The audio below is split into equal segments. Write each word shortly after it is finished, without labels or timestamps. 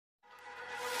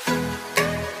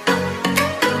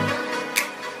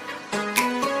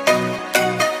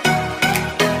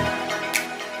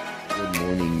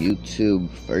YouTube.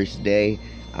 First day,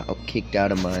 I got kicked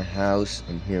out of my house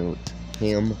and here with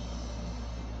him.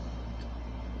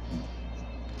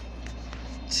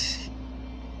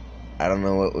 I don't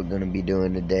know what we're gonna be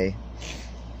doing today.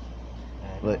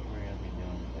 What? We're gonna be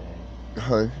doing today.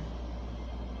 Huh?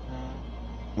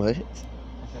 What? I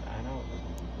said I know what we're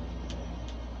gonna be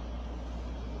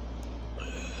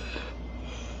doing today.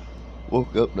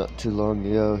 Woke up not too long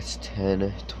ago. It's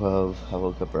 10:12. I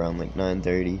woke up around like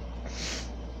 9:30.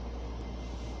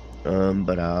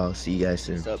 But I'll see you guys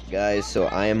soon. What's up, guys? So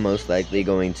I am most likely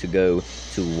going to go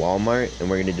to Walmart and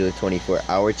we're gonna do a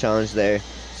 24-hour challenge there.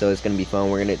 So it's gonna be fun.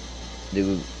 We're gonna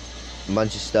do a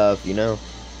bunch of stuff, you know.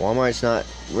 Walmart's not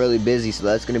really busy, so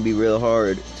that's gonna be real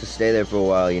hard to stay there for a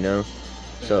while, you know.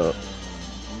 So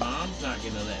Mom's not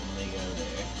gonna let me go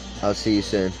there. I'll see you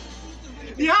soon.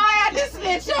 Y'all had to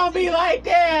snitch on me like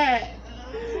that.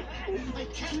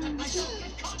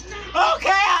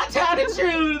 Okay, I'll tell the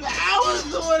truth. I was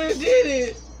the one who did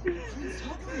it.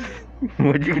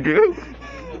 What'd you do?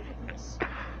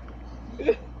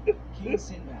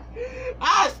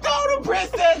 I stole the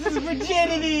princess's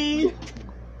virginity.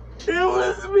 It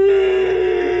was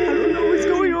me. I don't know what's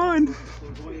going on.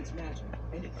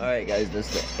 Alright guys,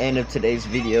 that's the end of today's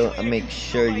video. Make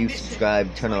sure you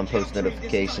subscribe, turn on post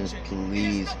notifications,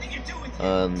 please.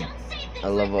 I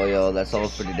love all y'all. That's all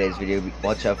for today's video.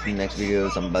 Watch out for the next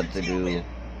videos. I'm about to do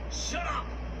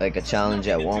like a challenge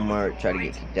at Walmart, try to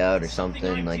get kicked out or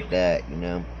something like that, you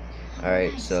know.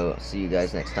 Alright, so see you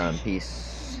guys next time.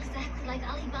 Peace. Exactly like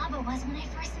Alibaba was when I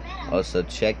first met him. Also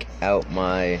check out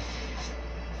my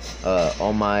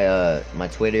all my my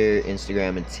Twitter,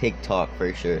 Instagram, and TikTok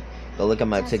for sure. Go look at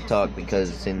my TikTok because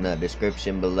it's in the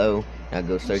description below. Now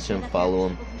go search him, follow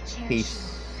him. Peace.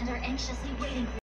 And are anxiously waiting for